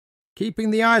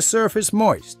keeping the eye surface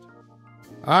moist.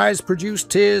 Eyes produce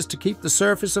tears to keep the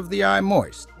surface of the eye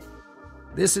moist.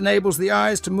 This enables the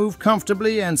eyes to move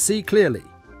comfortably and see clearly.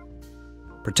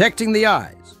 Protecting the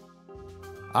eyes.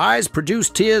 Eyes produce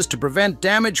tears to prevent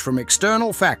damage from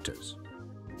external factors.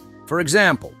 For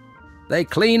example, they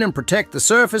clean and protect the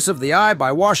surface of the eye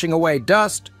by washing away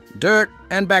dust, dirt,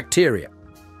 and bacteria.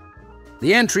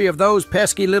 The entry of those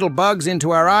pesky little bugs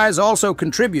into our eyes also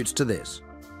contributes to this.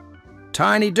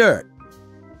 Tiny dirt.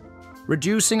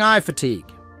 Reducing eye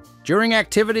fatigue. During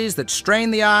activities that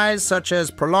strain the eyes, such as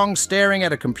prolonged staring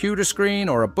at a computer screen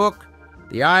or a book,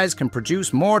 the eyes can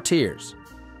produce more tears.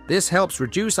 This helps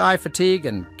reduce eye fatigue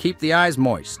and keep the eyes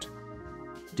moist.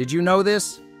 Did you know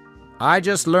this? I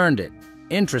just learned it.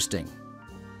 Interesting.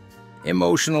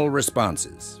 Emotional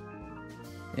responses.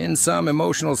 In some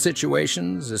emotional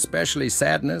situations, especially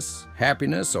sadness,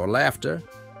 happiness, or laughter,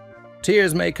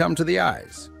 tears may come to the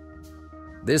eyes.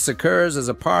 This occurs as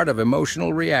a part of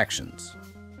emotional reactions.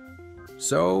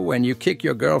 So, when you kick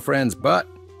your girlfriend's butt,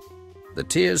 the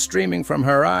tears streaming from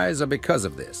her eyes are because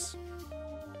of this.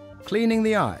 Cleaning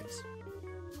the eyes.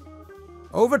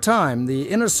 Over time, the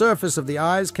inner surface of the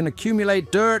eyes can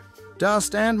accumulate dirt,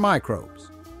 dust, and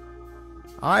microbes.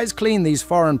 Eyes clean these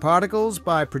foreign particles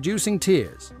by producing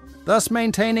tears, thus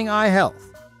maintaining eye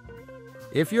health.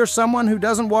 If you're someone who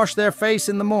doesn't wash their face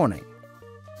in the morning,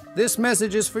 this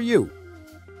message is for you.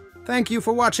 Thank you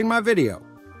for watching my video.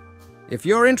 If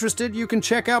you're interested, you can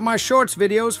check out my shorts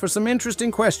videos for some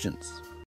interesting questions.